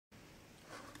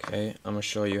Okay, I'm gonna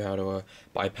show you how to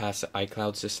bypass the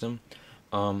iCloud system.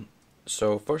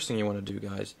 So first thing you want to do,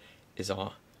 guys, is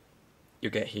you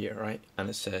get here, right, and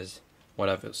it says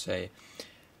whatever it'll say,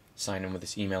 sign in with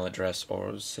this email address, or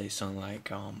it'll say something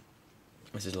like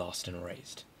this is lost and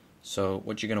erased. So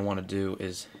what you're gonna want to do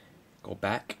is go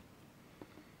back.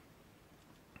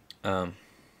 Sorry,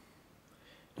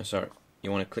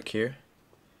 you want to click here,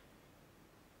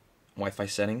 Wi-Fi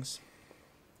settings.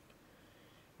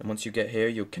 And once you get here,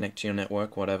 you'll connect to your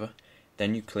network, whatever.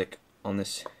 Then you click on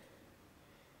this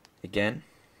again.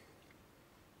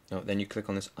 No, then you click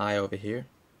on this I over here.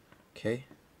 Okay.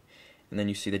 And then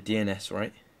you see the DNS,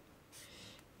 right?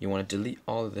 You want to delete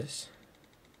all of this.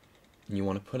 And you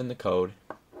want to put in the code.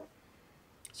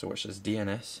 So it says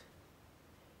DNS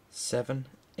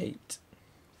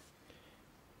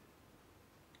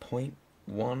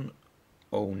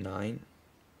 78.109.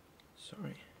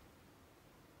 Sorry.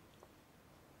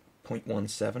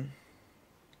 0.17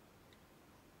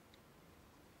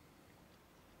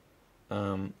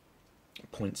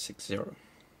 0.60.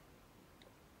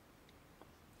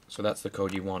 So that's the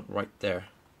code you want right there.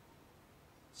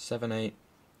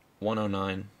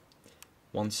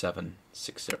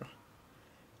 78.109.1760.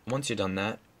 Once you've done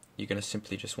that, you're going to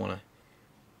simply just want to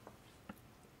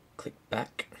click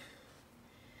back,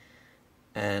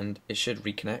 and it should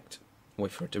reconnect.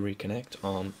 Wait for it to reconnect.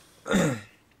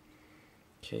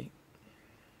 Okay.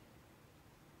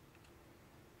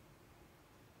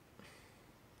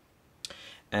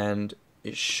 And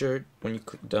it should, when you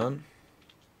click done,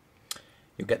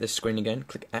 you'll get this screen again.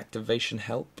 Click activation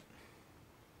help.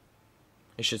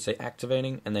 It should say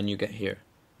activating, and then you get here.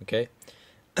 Okay.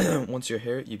 Once you're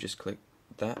here, you just click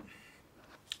that.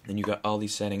 Then you got all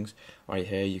these settings right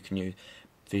here. You can use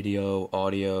video,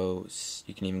 audio.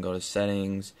 You can even go to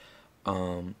settings,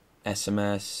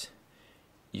 SMS.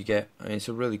 You get, I mean, it's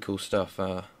a really cool stuff.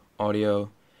 Audio.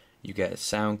 You get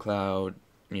SoundCloud.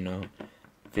 You know.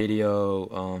 Video,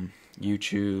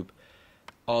 YouTube,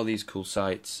 all these cool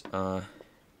sites.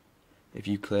 If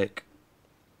you click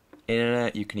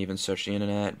internet, you can even search the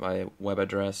internet by web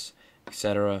address,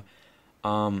 etc.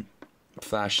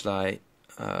 Flashlight,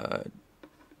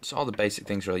 it's all the basic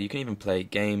things really. You can even play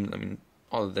games. I mean,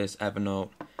 all of this, Evernote,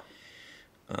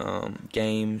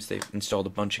 games. They've installed a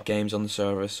bunch of games on the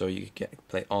server, so you can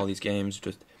play all these games.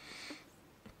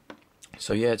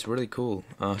 So yeah, it's really cool.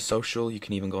 Social, you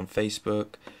can even go on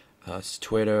Facebook,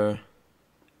 Twitter,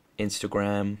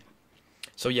 Instagram.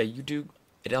 So yeah,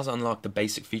 it does unlock the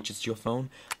basic features to your phone,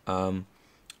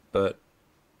 but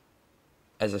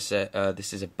as I said,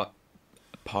 this is a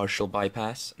partial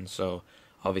bypass, and so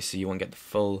obviously you won't get the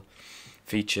full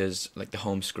features like the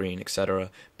home screen,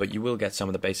 etc. But you will get some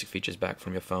of the basic features back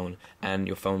from your phone, and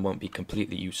your phone won't be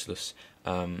completely useless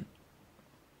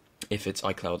if it's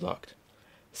iCloud locked.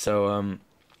 So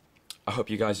I hope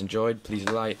you guys enjoyed. Please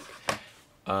like,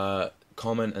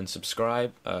 comment and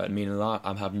subscribe. It means a lot.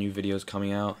 I'm having new videos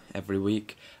coming out every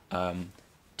week,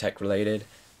 tech related,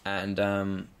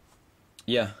 and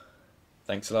yeah,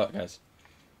 thanks a lot, guys.